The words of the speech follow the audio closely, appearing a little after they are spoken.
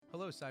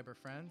Cyber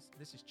friends.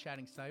 This is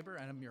Chatting Cyber,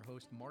 and I'm your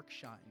host, Mark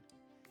Shine.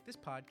 This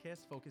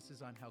podcast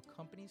focuses on how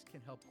companies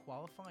can help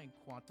qualify and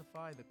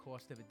quantify the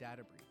cost of a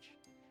data breach.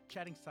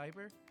 Chatting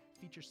Cyber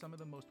features some of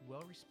the most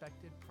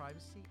well-respected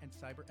privacy and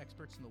cyber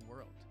experts in the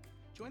world.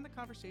 Join the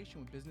conversation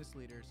with business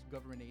leaders,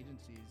 government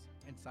agencies,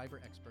 and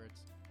cyber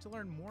experts to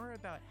learn more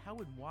about how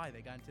and why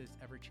they got into this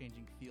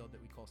ever-changing field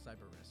that we call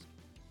cyber risk.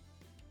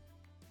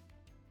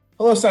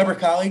 Hello, cyber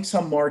colleagues.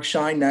 I'm Mark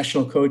Shine,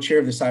 National Co-Chair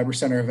of the Cyber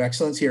Center of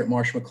Excellence here at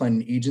Marsh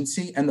McLennan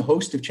Agency and the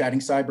host of Chatting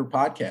Cyber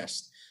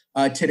podcast.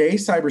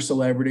 Today's cyber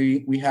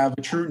celebrity, we have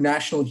a true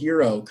national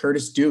hero,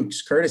 Curtis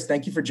Dukes. Curtis,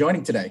 thank you for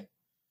joining today.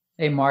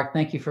 Hey, Mark,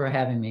 thank you for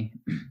having me.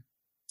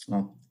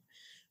 Well,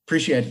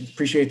 appreciate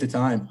the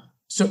time.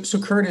 So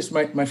Curtis,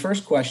 my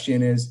first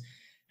question is,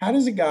 how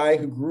does a guy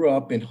who grew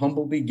up in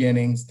humble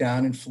beginnings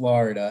down in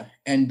Florida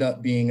end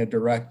up being a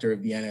director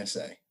of the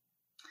NSA?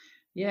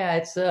 Yeah,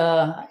 it's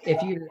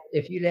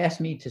if you'd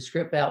asked me to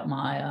script out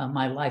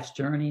my life's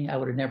journey, I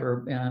would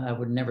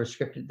never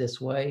script it this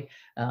way.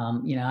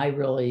 I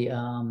really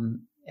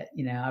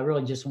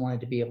just wanted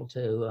to be able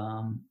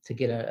to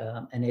get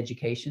an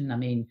education. I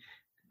mean,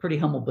 pretty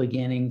humble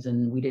beginnings,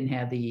 and we didn't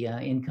have the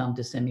income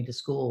to send me to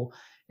school.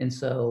 And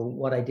so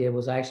what I did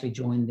was I actually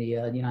joined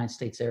the United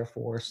States Air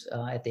Force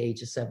at the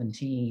age of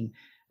 17.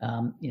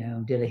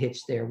 Did a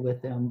hitch there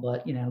with them,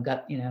 but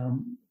got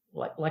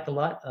like a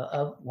lot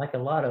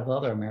of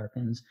other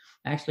Americans,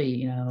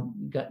 actually,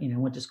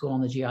 went to school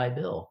on the GI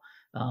Bill.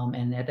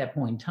 And at that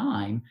point in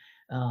time,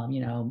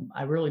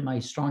 my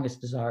strongest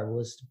desire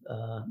was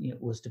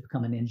to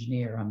become an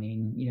engineer. I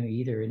mean,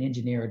 either an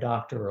engineer, a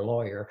doctor, or a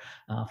lawyer.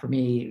 For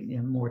me,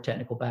 more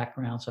technical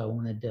background, so I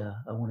wanted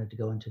to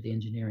go into the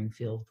engineering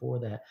field for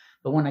that.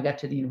 But when I got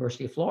to the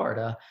University of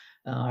Florida,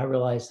 I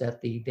realized that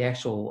the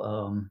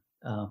actual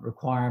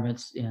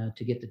requirements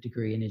to get the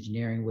degree in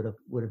engineering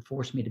would have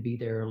forced me to be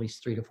there at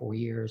least 3 to 4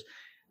 years.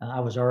 I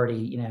was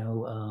already, at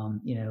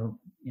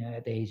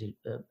the age of,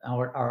 I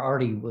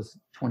already was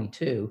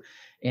 22,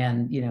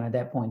 and at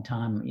that point in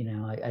time,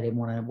 I didn't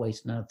want to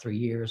waste another 3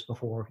 years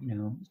before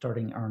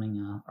starting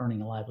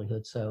earning a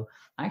livelihood. So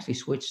I actually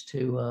switched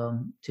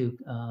to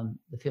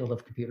the field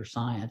of computer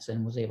science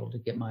and was able to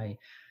get my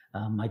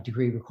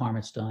degree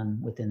requirements done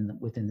within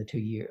the 2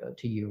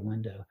 year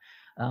window.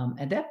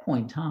 At that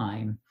point in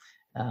time,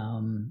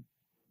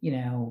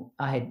 I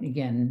had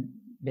again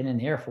been in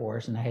the Air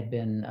Force, and I had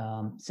been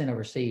sent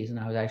overseas, and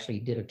I actually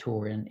did a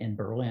tour in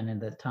Berlin.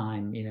 And at the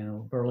time,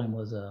 Berlin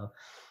was a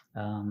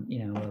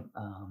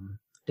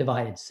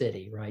divided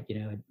city, right?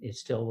 It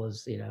still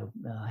was,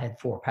 had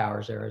 4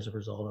 powers there as a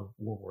result of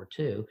World War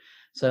II.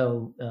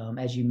 So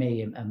as you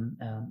may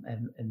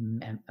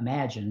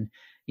imagine,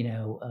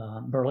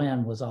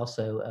 Berlin was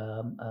also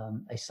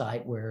a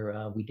site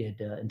where we did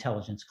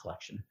intelligence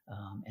collection.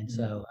 And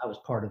so I was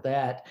part of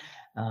that.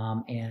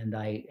 And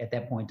at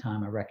that point in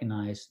time, I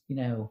recognized,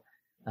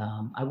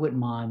 I wouldn't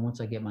mind, once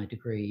I get my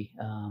degree,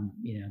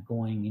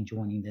 going and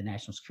joining the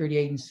National Security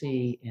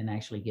Agency and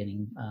actually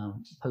getting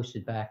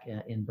posted back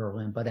in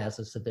Berlin, but as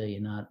a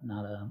civilian,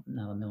 not a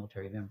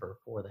military member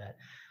for that.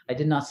 I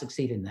did not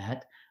succeed in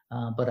that,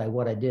 but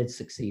what I did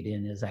succeed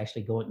in is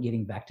actually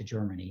getting back to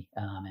Germany,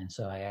 and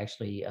so I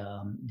actually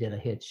did a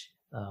hitch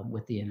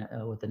with the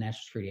National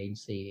Security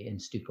Agency in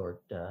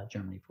Stuttgart,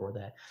 Germany, for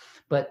that.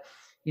 But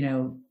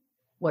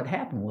what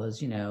happened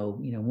was,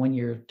 1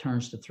 year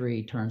turns to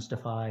 3, turns to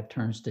 5,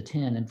 turns to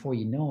 10, and before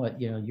you know it,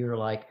 you're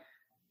like,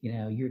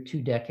 you're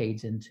 2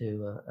 decades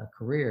into a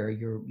career,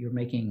 you're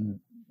making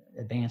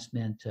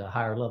advancement to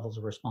higher levels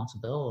of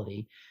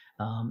responsibility,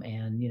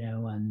 and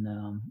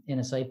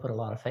NSA put a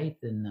lot of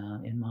faith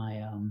in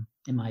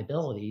my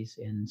abilities,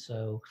 and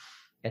so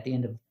at the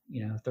end of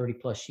 30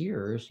 plus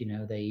years,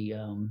 they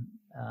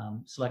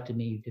selected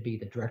me to be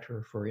the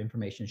director for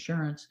information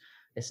assurance.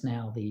 It's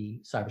now the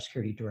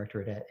cybersecurity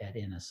directorate at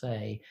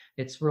NSA.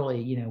 It's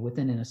really,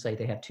 within NSA,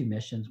 they have 2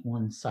 missions.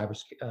 One is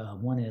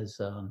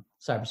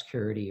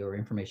cybersecurity or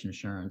information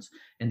assurance,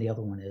 and the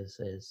other one is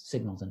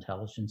signals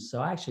intelligence.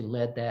 So I actually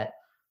led that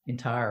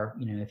entire,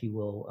 if you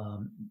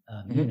will,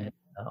 unit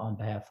on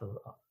behalf of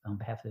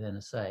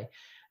NSA,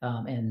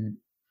 and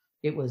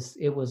it was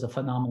a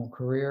phenomenal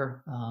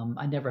career.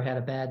 I never had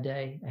a bad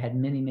day. I had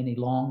many, many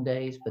long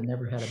days, but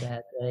never had a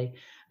bad day.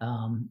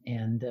 I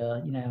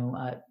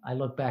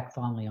look back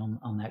fondly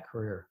on that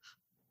career.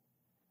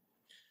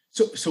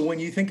 So when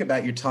you think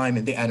about your time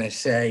at the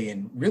NSA,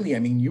 and really, I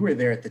mean, you were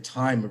there at the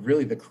time of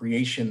really the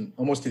creation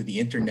almost of the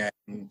internet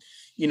and,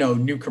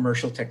 new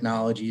commercial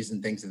technologies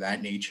and things of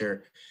that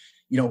nature.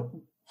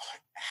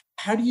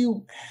 How do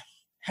you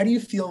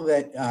feel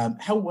that,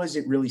 how was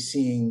it really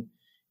seeing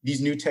these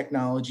new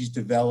technologies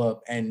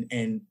develop,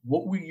 and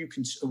what were you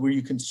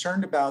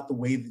concerned about the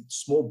way that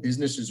small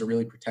businesses are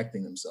really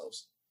protecting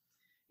themselves?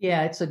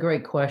 Yeah, it's a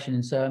great question.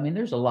 And so, I mean,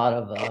 there's a lot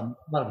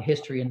of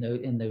history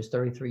in those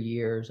 33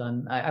 years.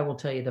 I will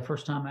tell you, the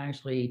first time I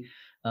actually,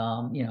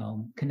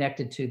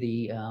 connected to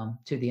the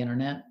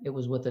internet, it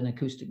was with an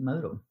acoustic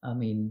modem. I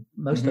mean,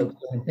 most folks Hmm.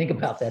 don't even think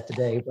about that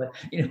today, but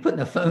putting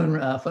a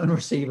phone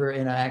receiver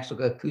in an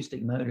actual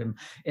acoustic modem,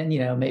 and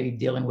maybe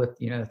dealing with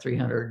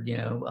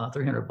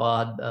 300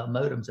 baud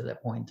modems at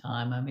that point in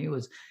time. I mean, it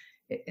was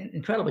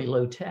incredibly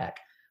low tech,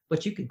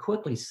 but you could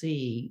quickly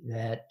see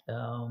that.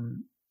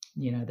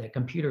 That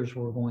computers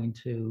were going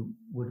to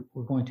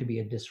be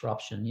a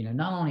disruption.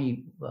 Not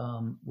only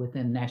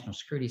within national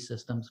security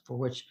systems, for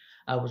which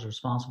I was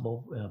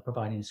responsible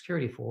providing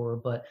security for,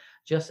 but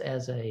just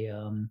as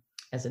an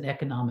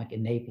economic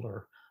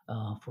enabler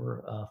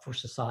for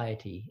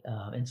society.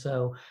 And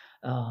so,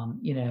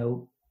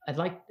 I'd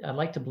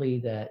like to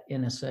believe that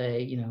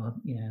NSA,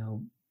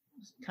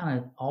 kind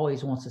of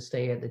always wants to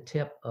stay at the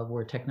tip of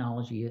where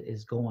technology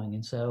is going,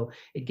 and so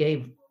it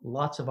gave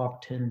lots of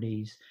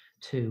opportunities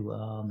to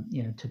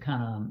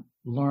kind of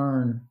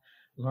learn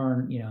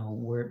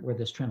where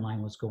this trend line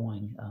was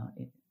going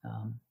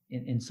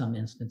in some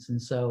instance.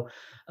 And so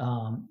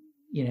and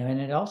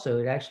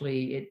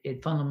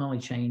it fundamentally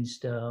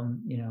changed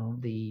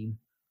the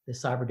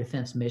cyber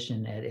defense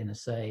mission at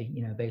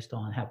NSA, based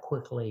on how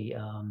quickly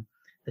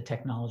the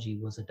technology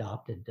was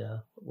adopted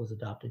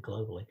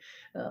globally.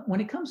 When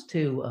it comes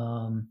to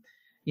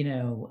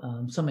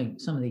some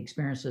of the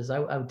experiences, I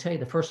would tell you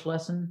the first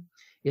lesson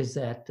is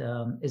that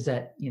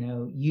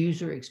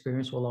user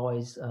experience will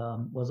always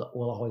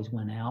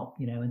win out.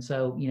 And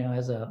so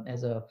as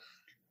a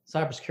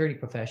cybersecurity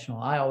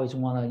professional, I always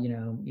want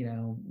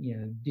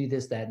to do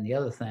this, that, and the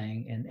other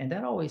thing, and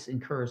that always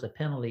incurs a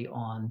penalty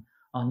on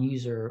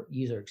user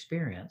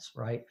experience,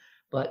 right?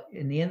 But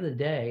in the end of the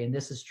day, and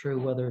this is true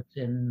whether it's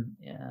in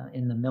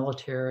the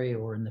military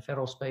or in the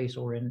federal space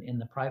or in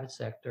the private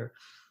sector,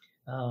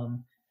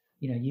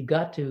 you've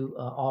got to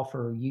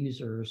offer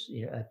users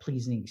a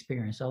pleasing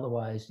experience.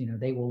 Otherwise,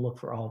 they will look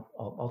for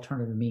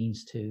alternative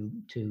means to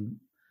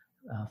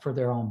for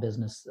their own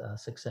business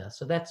success.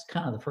 So that's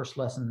kind of the first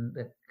lesson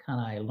that kind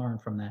of I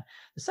learned from that.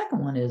 The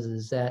second one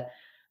is that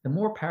the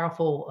more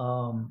powerful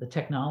the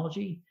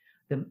technology,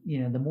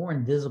 the more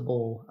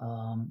invisible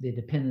the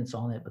dependence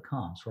on it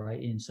becomes,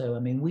 right? And so, I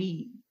mean,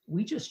 we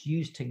just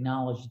use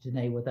technology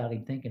today without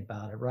even thinking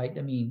about it, right?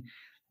 I mean,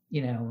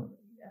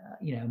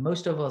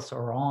 most of us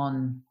are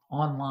online,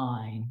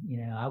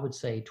 I would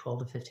say 12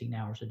 to 15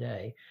 hours a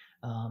day.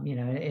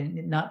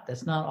 And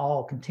that's not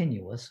all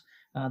continuous.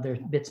 There's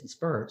bits and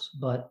spurts,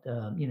 but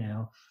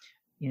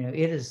it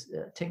is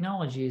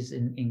technology is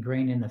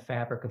ingrained in the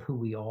fabric of who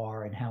we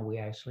are and how we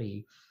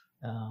actually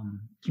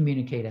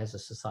communicate as a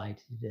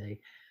society today.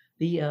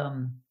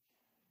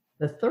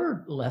 The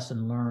third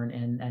lesson learned,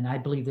 and I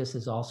believe this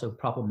is also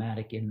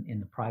problematic in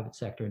the private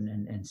sector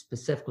and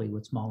specifically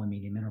with small and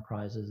medium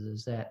enterprises,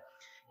 is that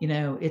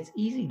it's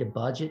easy to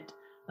budget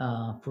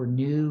for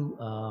new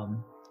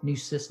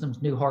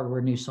systems, new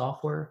hardware, new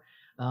software,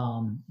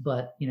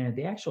 but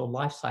the actual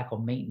life cycle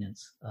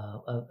maintenance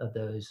of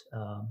those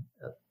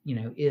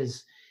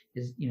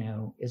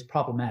is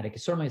problematic.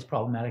 It certainly is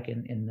problematic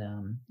in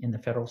the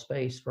federal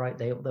space, right?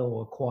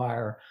 They'll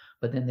acquire,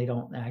 but then they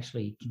don't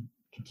actually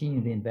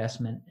continue the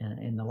investment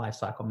in the life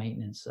cycle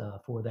maintenance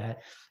for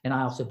that. And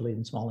I also believe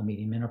in small and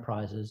medium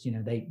enterprises.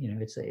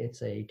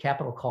 It's a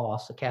capital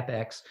cost, a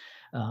capex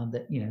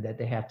that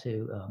they have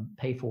to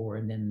pay for,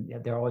 and then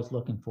they're always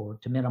looking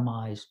to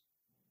minimize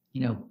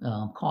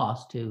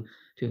cost to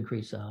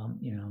increase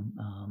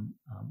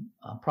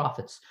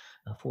profits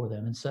for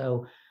them. And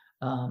so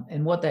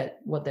and what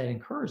that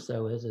incurs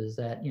though is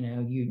that you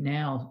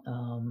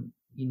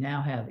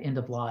now have end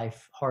of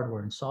life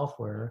hardware and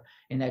software,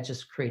 and that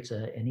just creates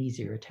an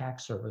easier attack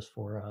surface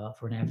for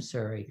an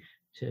adversary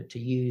to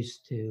use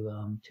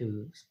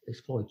to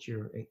exploit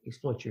your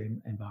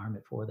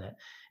environment for that.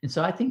 And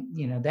so I think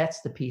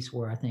that's the piece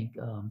where I think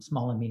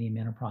small and medium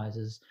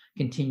enterprises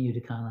continue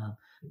to kind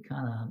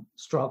of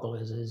struggle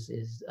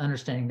is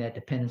understanding that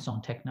dependence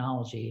on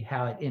technology,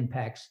 how it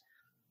impacts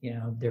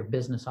their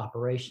business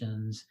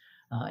operations,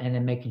 and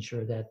then making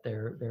sure that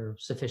they're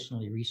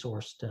sufficiently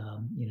resourced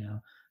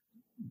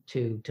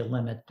to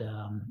limit,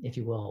 if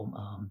you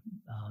will,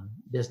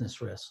 business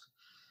risk.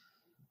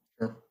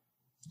 Sure.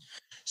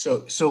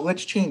 So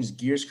let's change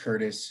gears,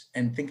 Curtis,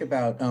 and think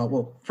about,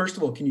 well, first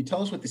of all, can you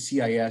tell us what the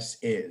CIS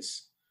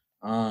is?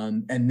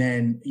 And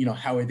then,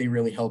 how are they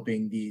really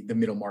helping the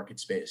middle market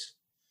space?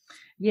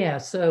 Yeah,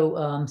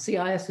 so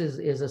CIS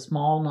is a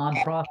small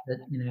nonprofit,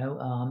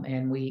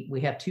 and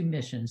we have two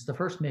missions. The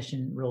first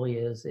mission really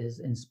is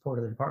in support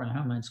of the Department of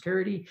Homeland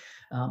Security,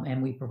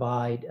 and we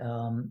provide,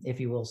 if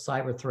you will,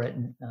 cyber threat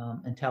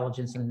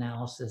intelligence and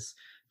analysis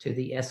to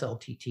the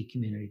SLTT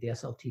community. The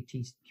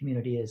SLTT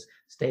community is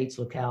states,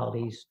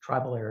 localities,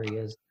 tribal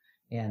areas,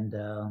 and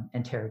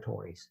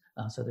territories.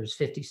 So there's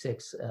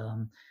 56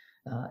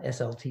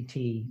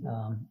 SLTT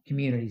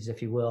communities,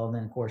 if you will, and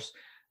then of course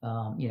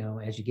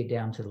as you get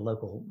down to the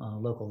local,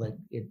 that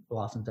it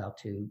blossoms out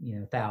to,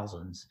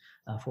 thousands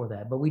for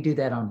that. But we do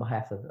that on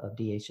behalf of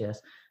DHS.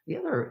 The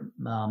other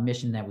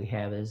mission that we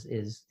have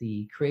is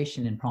the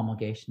creation and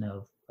promulgation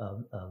of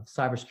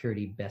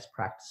cybersecurity best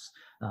practice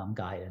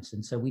guidance.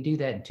 And so we do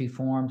that in two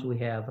forms. We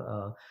have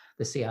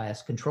the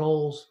CIS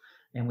controls,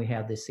 and we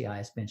have the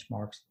CIS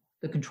benchmarks.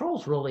 The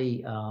controls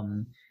really,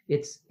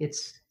 it's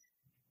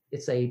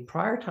a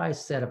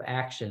prioritized set of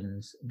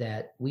actions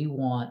that we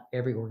want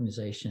every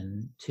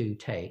organization to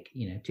take,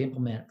 to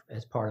implement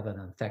as part of an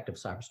effective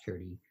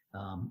cybersecurity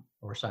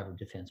or cyber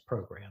defense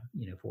program,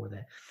 for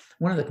that.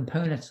 One of the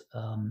components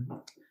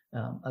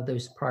of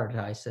those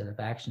prioritized set of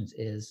actions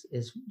is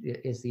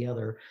the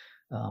other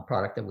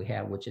product that we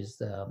have, which is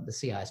the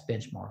CIS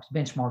benchmarks.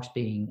 Benchmarks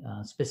being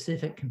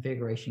specific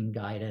configuration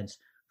guidance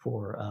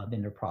for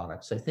vendor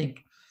products. So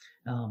think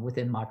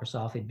within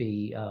Microsoft, it'd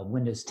be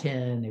Windows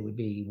 10, it would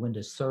be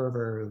Windows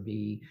Server, it would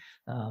be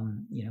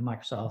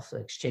Microsoft's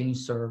Exchange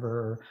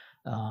Server,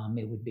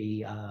 it would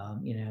be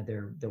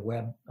their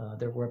web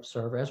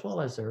server, as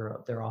well as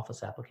their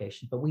Office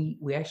application. But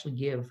we actually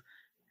give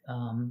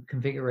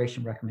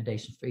configuration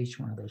recommendations for each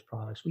one of those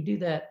products. We do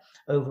that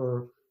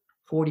over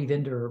 40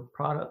 vendor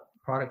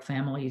product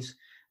families,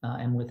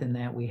 and within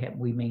that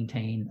we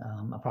maintain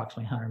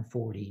approximately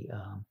 140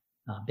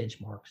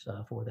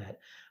 benchmarks for that.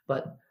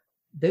 But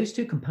those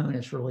two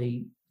components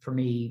really, for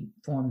me,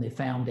 form the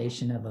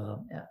foundation of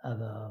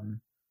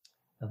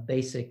a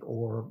basic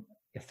or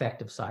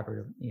effective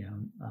cyber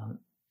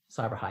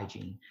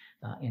hygiene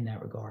in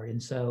that regard.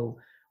 And so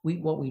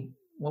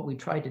what we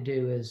try to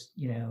do is,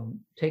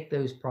 take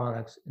those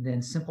products and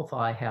then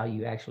simplify how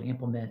you actually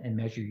implement and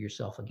measure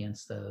yourself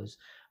against those.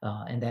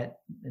 And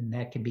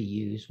that can be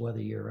used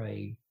whether you're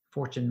a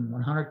Fortune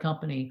 100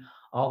 company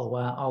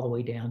all the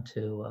way down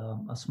to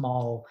a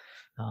small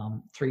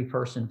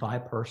 3-person,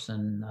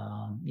 5-person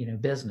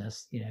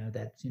business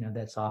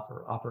that's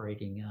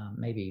operating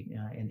maybe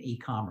in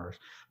e-commerce.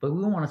 But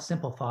we want to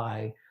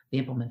simplify the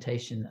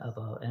implementation of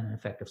an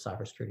effective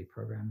cybersecurity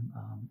program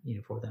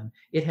for them.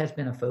 It has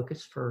been a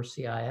focus for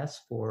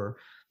CIS for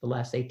the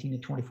last 18 to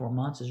 24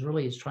 months.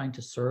 Is trying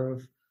to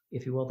serve,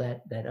 if you will,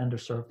 that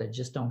underserved that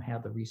just don't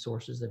have the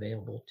resources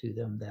available to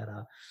them that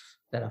a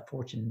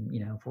Fortune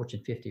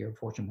 50 or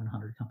Fortune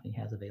 100 company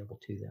has available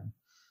to them.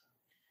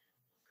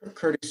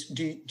 Curtis,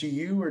 do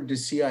you or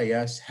does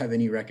CIS have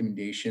any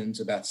recommendations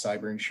about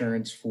cyber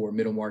insurance for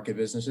middle market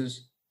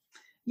businesses?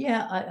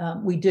 Yeah,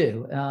 we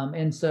do.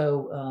 And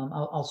so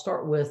I'll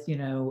start with,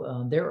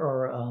 there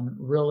are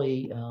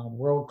really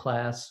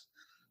world-class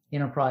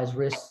enterprise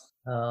risk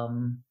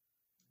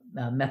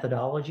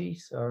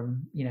methodologies, or,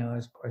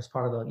 as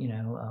part of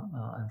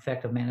an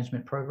effective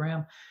management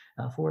program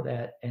for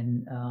that.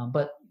 And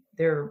but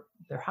they're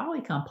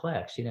highly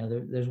complex.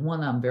 There's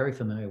one I'm very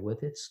familiar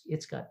with.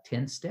 It's got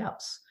 10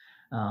 steps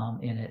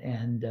in it,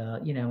 and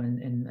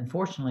and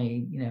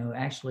unfortunately,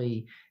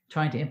 actually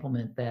trying to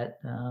implement that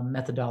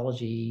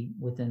methodology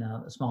within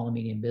a small and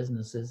medium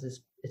businesses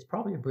it's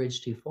probably a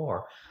bridge too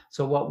far.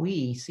 So what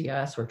we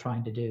CIS are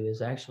trying to do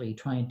is actually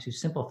trying to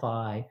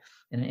simplify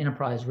an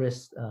enterprise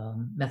risk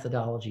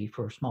methodology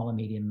for small and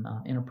medium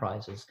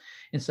enterprises.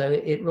 And so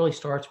it really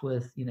starts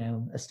with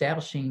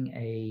establishing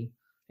a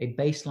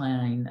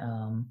baseline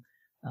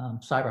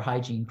cyber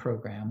hygiene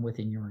program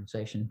within your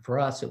organization. For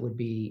us, it would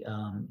be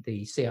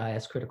the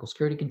CIS critical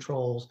security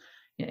controls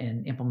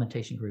and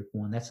implementation group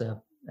 1. That's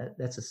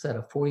a set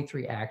of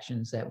 43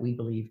 actions that we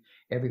believe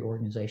every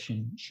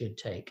organization should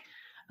take.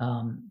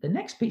 The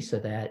next piece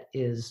of that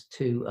is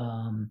to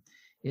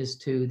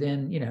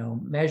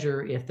then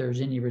measure if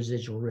there's any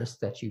residual risk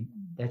that you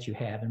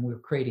have, and we're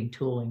creating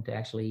tooling to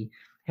actually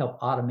help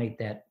automate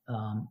that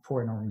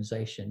for an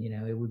organization.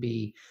 It would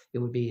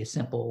be a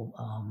simple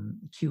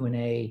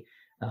Q&A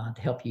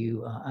to help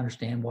you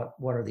understand what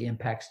are the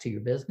impacts to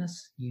your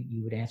business.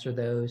 You would answer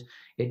those.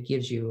 It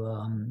gives you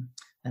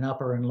an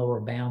upper and lower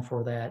bound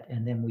for that,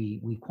 and then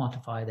we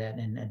quantify that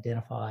and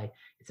identify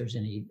if there's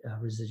any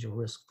residual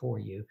risk for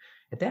you.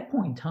 At that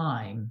point in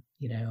time,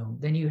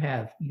 then you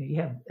have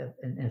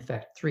in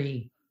effect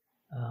three,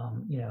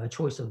 a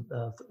choice of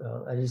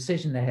a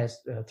decision that has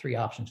 3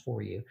 options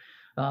for you.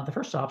 The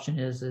first option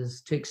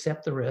is to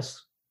accept the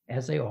risks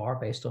as they are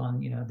based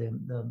on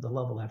the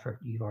level of effort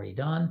you've already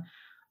done.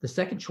 The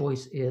second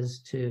choice is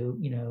to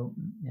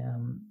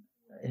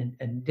an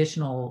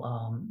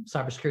additional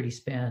cybersecurity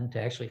spend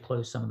to actually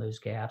close some of those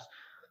gaps.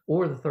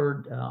 Or the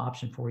third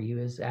option for you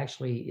is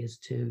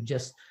to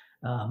just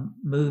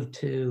move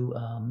to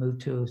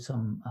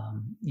some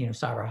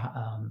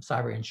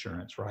cyber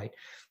insurance, right?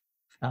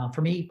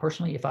 For me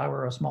personally, if I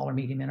were a small or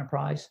medium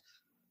enterprise,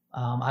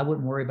 I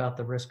wouldn't worry about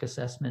the risk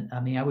assessment. I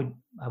mean, I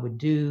would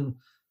do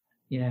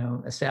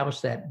establish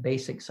that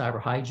basic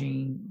cyber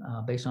hygiene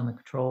based on the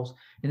controls,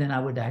 and then I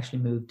would actually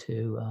move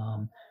to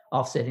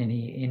offset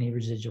any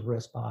residual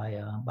risk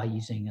by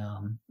using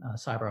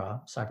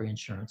cyber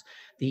insurance.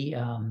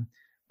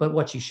 But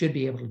what you should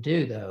be able to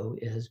do though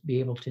is be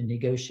able to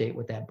negotiate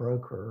with that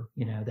broker.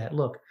 That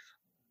look,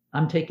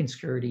 I'm taking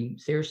security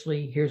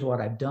seriously. Here's what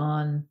I've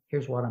done.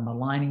 Here's what I'm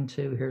aligning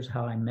to. Here's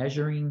how I'm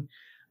measuring.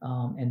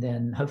 And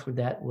then hopefully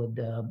that would,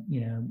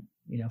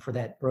 for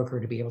that broker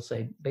to be able to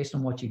say, based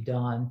on what you've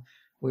done,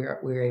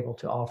 we're able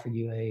to offer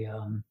you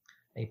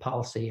a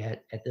policy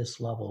at this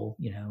level,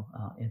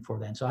 and for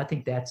that. And so I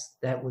think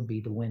that would be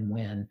the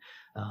win-win.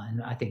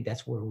 And I think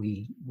that's where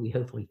we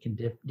hopefully can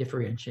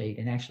differentiate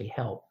and actually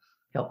help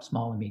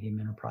small and medium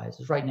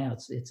enterprises. Right now,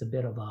 it's a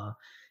bit of a,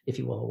 if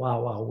you will, a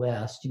wild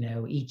west.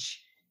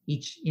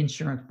 Each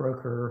insurance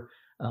broker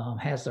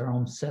has their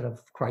own set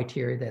of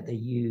criteria that they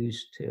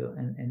use to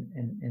in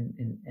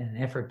an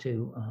effort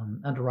to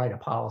underwrite a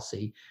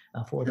policy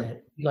for Sure.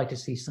 that. We'd like to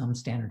see some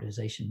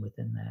standardization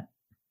within that.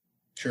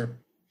 Sure.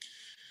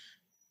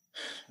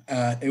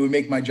 It would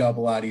make my job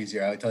a lot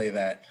easier, I'll tell you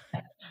that.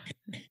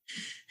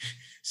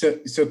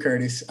 So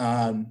Curtis,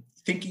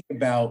 thinking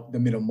about the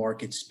middle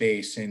market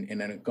space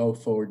and on a go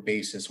forward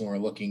basis, when we're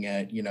looking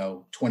at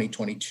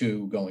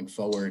 2022 going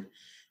forward,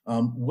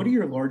 what are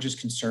your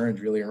largest concerns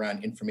really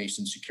around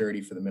information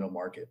security for the middle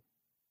market?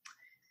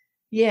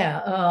 Yeah,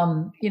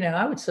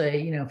 I would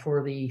say,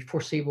 for the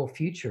foreseeable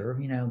future,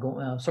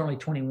 certainly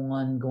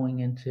 21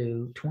 going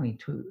into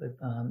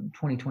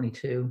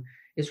 2022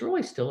 is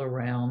really still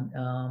around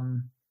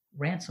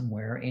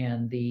ransomware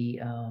and the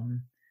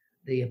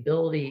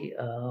ability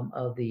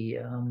of the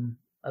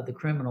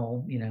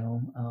criminal,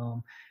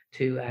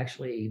 to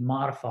actually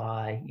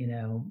modify,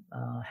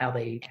 how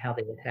they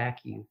attack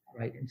you,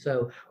 right? And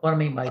so what I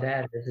mean by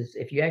that is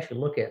if you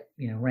actually look at,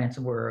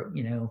 ransomware,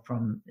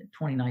 from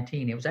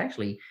 2019, it was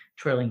actually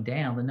trailing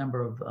down. The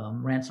number of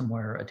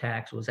ransomware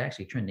attacks was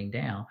actually trending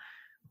down.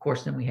 Of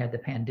course, then we had the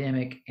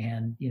pandemic,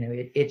 and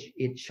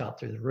it shot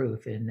through the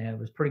roof, and it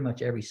was pretty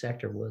much every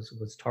sector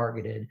was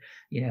targeted.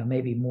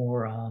 Maybe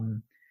more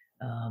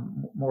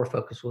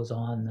focus was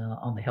on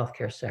the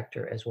healthcare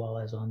sector as well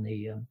as on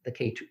the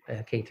K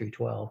through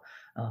 12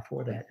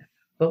 for that.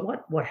 But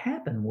what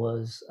happened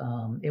was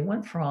it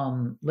went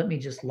from, let me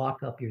just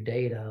lock up your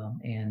data,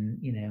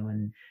 and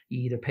and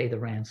you either pay the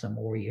ransom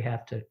or you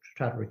have to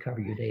try to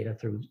recover your data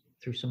through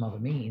some other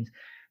means.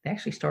 They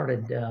actually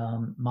started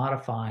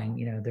modifying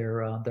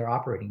their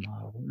operating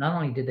model. Not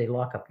only did they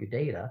lock up your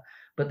data,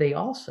 but they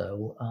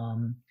also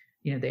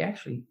they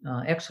actually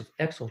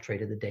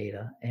exfiltrated the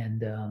data,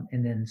 and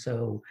then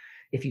so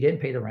if you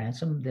didn't pay the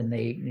ransom, then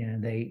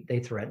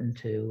they threatened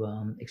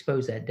to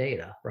expose that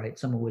data, right?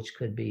 Some of which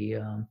could be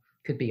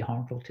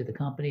harmful to the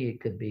company. It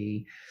could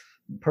be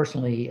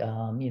personally,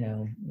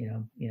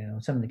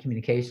 some of the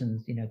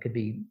communications, could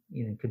be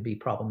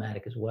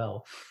problematic as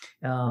well.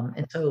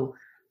 And so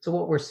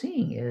what we're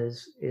seeing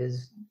is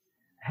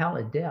how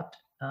adept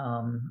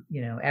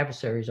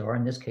adversaries are,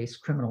 in this case,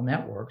 criminal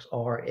networks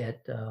are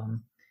at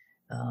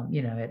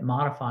at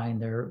modifying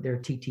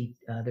their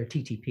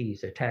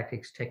TTPs, their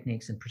tactics,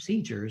 techniques, and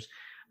procedures,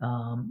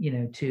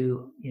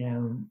 to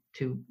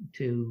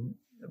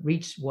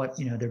reach what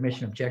their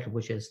mission objective,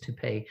 which is to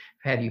pay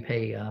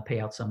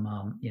out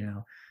some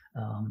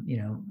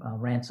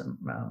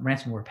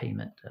ransomware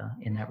payment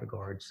in that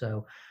regard.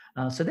 So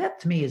that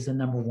to me is the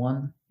number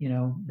one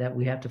that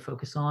we have to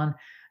focus on.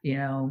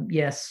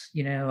 Yes,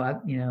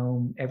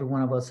 every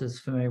one of us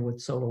is familiar with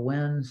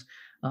SolarWinds.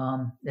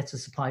 That's a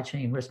supply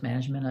chain risk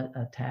management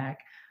attack.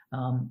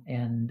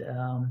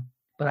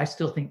 But I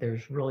still think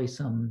there's really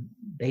some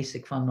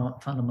basic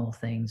fundamental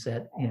things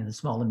that the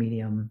small and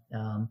medium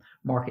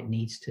market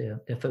needs to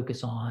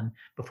focus on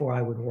before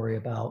I would worry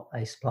about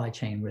a supply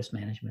chain risk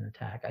management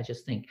attack. I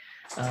just think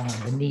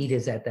the need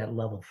is at that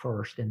level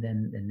first, and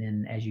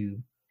then as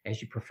you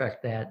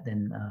perfect that,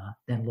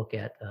 then look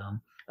at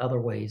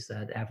other ways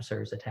that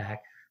adversaries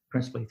attack,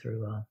 principally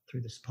through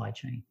the supply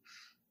chain.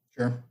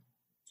 Sure.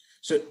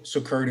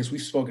 So Curtis,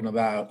 we've spoken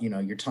about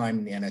your time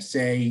in the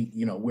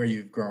NSA, where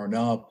you've grown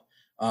up,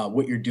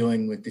 what you're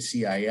doing with the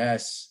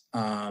CIS,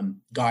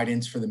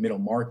 guidance for the middle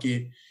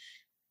market.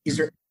 Is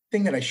there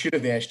anything that I should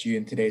have asked you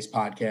in today's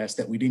podcast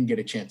that we didn't get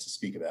a chance to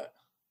speak about?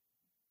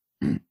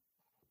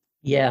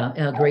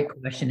 Yeah, great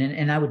question.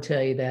 And I would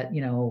tell you that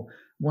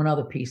one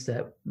other piece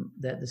that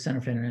the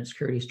Center for Internet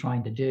Security is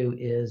trying to do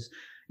is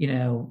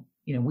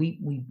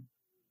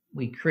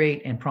we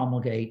create and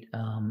promulgate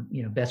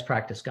best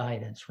practice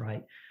guidance,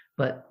 right?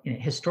 But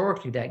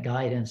historically, that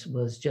guidance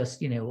was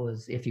just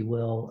was, if you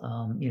will,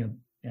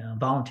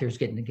 volunteers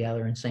getting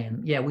together and saying,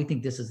 yeah, we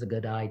think this is a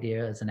good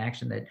idea as an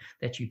action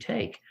that you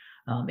take.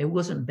 It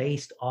wasn't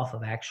based off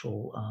of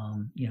actual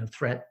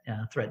threat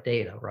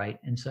data, right?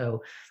 And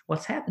so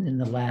what's happened in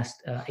the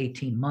last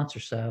 18 months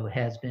or so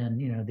has been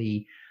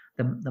the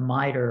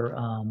MITRE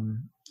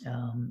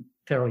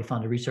federally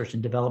funded Research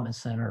and Development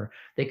Center.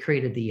 They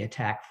created the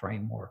attack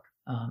framework,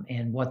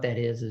 and what that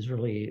is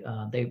really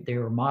they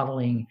were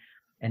modeling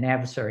an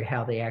adversary,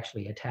 how they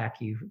actually attack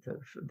you,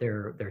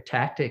 their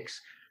tactics,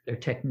 their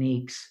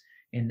techniques,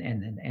 and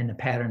the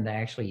pattern that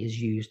actually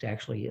is used to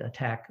actually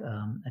attack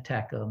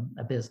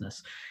a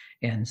business.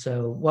 And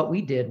so what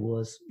we did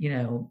was,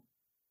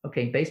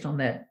 okay, based on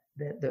that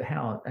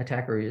how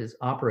attacker is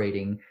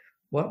operating,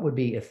 what would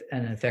be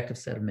an effective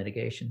set of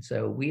mitigation?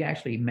 So we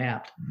actually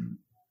mapped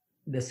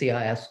the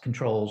CIS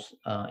controls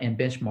and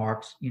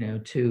benchmarks,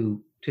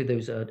 to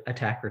those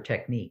attacker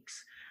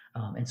techniques.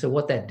 And so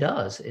what that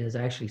does is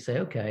actually say,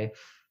 okay,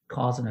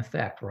 cause and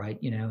effect,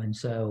 right? And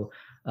so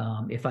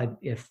if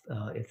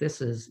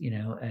this is,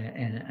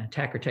 an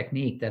attacker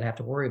technique that I have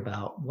to worry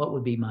about, what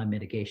would be my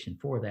mitigation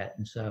for that?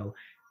 And so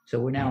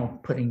we're now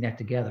putting that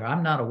together.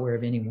 I'm not aware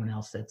of anyone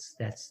else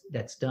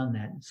that's done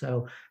that. And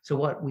so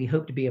what we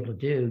hope to be able to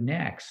do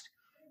next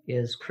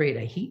is create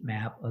a heat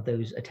map of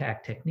those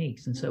attack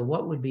techniques. And so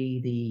what would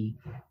be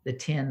the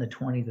 10, the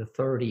 20, the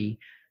 30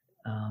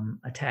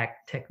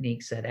 attack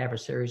techniques that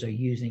adversaries are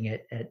using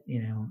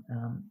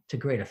to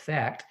great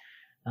effect,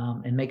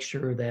 and make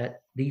sure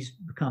that these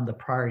become the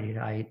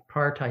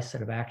prioritized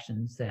set of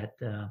actions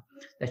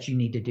that you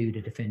need to do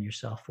to defend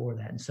yourself for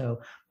that. And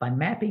so by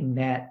mapping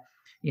that,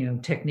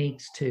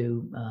 techniques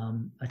to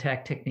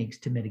attack techniques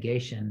to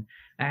mitigation,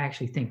 I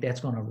actually think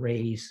that's going to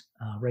raise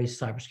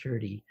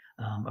cybersecurity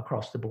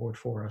across the board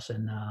for us.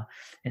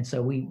 And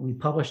so we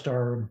published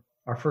our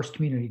first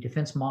community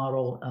defense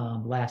model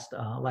last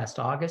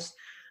August,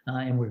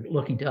 and we're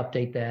looking to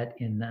update that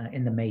in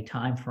the May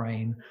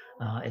timeframe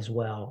as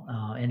well.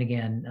 And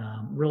again,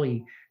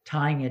 really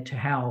tying it to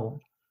how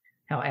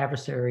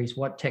adversaries,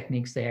 what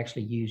techniques they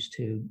actually use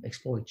to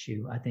exploit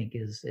you, I think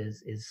is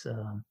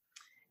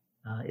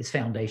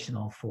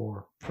foundational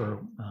for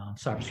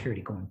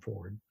cybersecurity going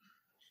forward.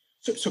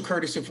 So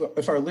Curtis,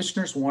 if our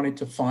listeners wanted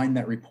to find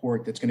that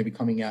report that's going to be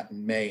coming out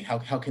in May,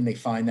 how can they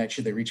find that?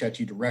 Should they reach out to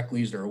you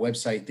directly? Is there a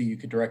website that you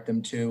could direct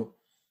them to?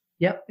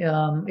 Yep,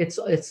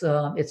 it's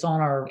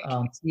on our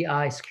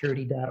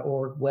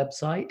cisecurity.org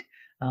website,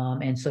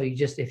 and so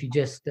if you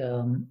just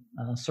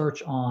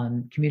search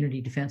on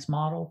community defense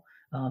model,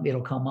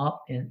 it'll come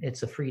up, and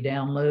it's a free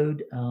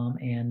download.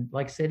 And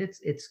like I said,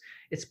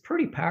 it's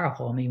pretty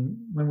powerful. I mean,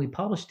 when we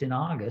published in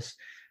August,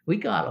 we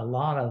got a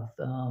lot of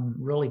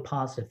really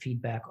positive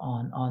feedback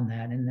on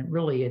that, and then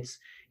really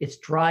it's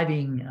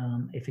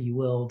driving, if you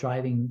will,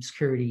 driving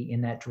security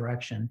in that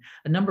direction.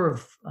 A number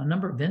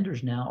of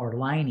vendors now are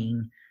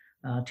aligning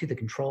to the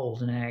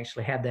controls, and I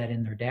actually have that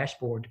in their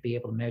dashboard to be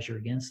able to measure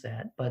against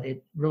that. But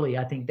it really,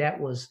 I think that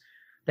was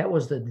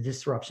the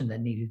disruption that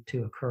needed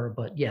to occur.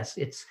 But yes,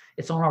 it's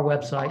on our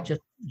website.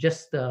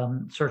 Just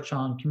search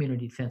on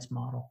community defense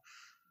model.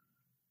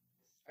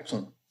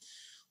 Excellent.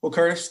 Well,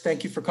 Curtis,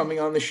 thank you for coming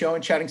on the show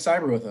and chatting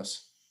cyber with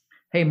us.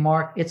 Hey,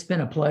 Mark, it's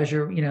been a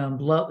pleasure.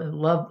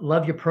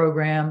 Love your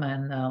program,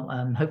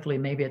 and hopefully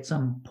maybe at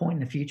some point in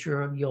the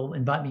future you'll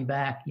invite me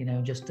back.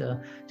 Just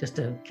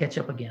to catch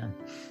up again.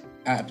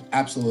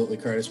 Absolutely,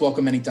 Curtis.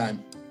 Welcome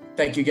anytime.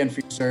 Thank you again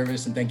for your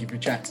service, and thank you for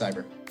chatting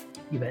cyber.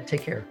 You bet.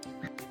 Take care.